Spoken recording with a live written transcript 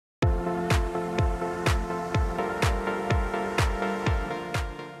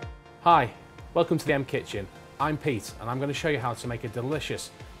Hi, welcome to the M Kitchen. I'm Pete and I'm going to show you how to make a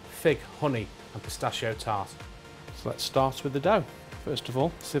delicious fig, honey and pistachio tart. So let's start with the dough. First of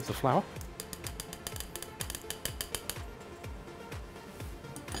all, sieve the flour.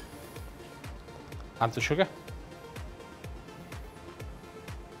 Add the sugar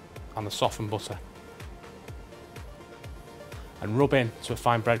and the softened butter and rub in to a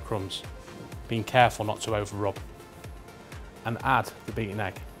fine breadcrumbs, being careful not to over rub, and add the beaten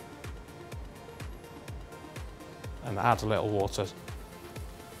egg and add a little water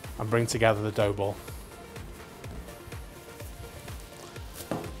and bring together the dough ball.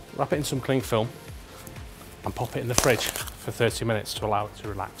 Wrap it in some cling film and pop it in the fridge for 30 minutes to allow it to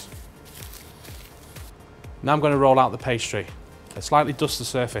relax. Now I'm going to roll out the pastry. Slightly dust the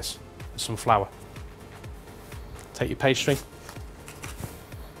surface with some flour. Take your pastry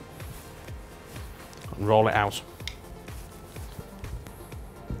and roll it out.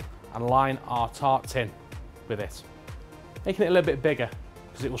 And line our tart tin with it, making it a little bit bigger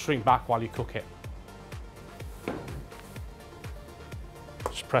because it will shrink back while you cook it.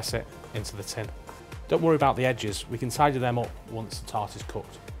 Just press it into the tin. Don't worry about the edges, we can tidy them up once the tart is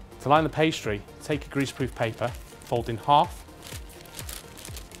cooked. To line the pastry, take a greaseproof paper, fold in half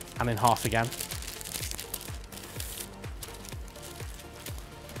and in half again.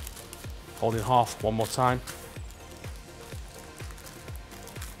 Fold in half one more time.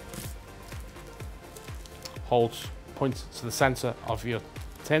 Hold, point to the centre of your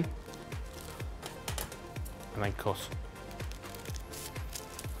tin and then cut.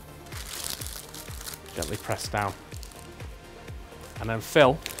 Gently press down and then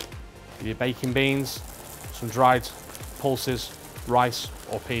fill with your baking beans, some dried pulses, rice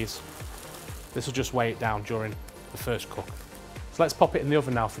or peas. This will just weigh it down during the first cook. So let's pop it in the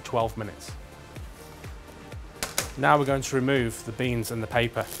oven now for 12 minutes. Now we're going to remove the beans and the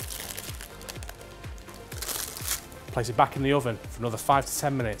paper. Place it back in the oven for another 5 to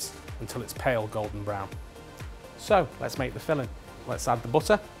 10 minutes until it's pale golden brown. So let's make the filling. Let's add the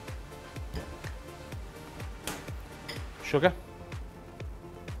butter, sugar,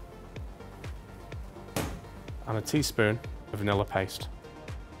 and a teaspoon of vanilla paste.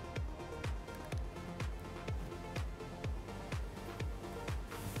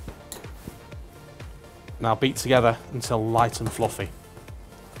 Now beat together until light and fluffy.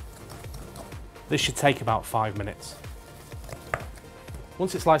 This should take about 5 minutes.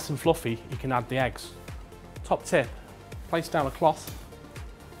 Once it's light and fluffy, you can add the eggs. Top tip, place down a cloth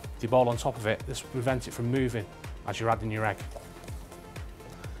with your bowl on top of it. This will prevent it from moving as you're adding your egg.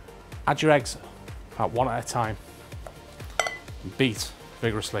 Add your eggs about one at a time and beat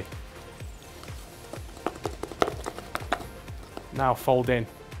vigorously. Now fold in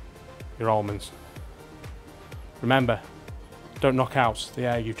your almonds. Remember, don't knock out the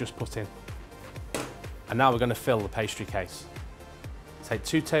air you've just put in. And now we're going to fill the pastry case. Take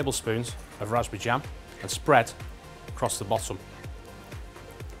 2 tablespoons of raspberry jam and spread across the bottom.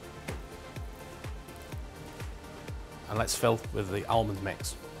 And let's fill with the almond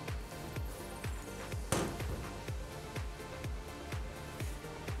mix.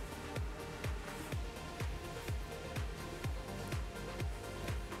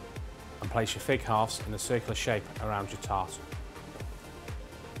 And place your fig halves in a circular shape around your tart.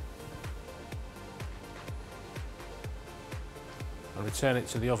 And return it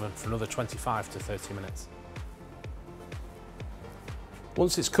to the oven for another 25 to 30 minutes.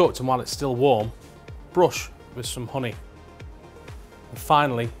 Once it's cooked and while it's still warm, brush with some honey. And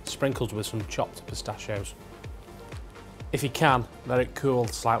finally, sprinkled with some chopped pistachios. If you can, let it cool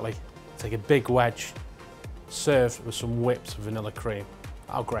slightly. Take a big wedge, served with some whipped vanilla cream.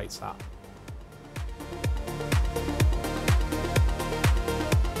 How great's that?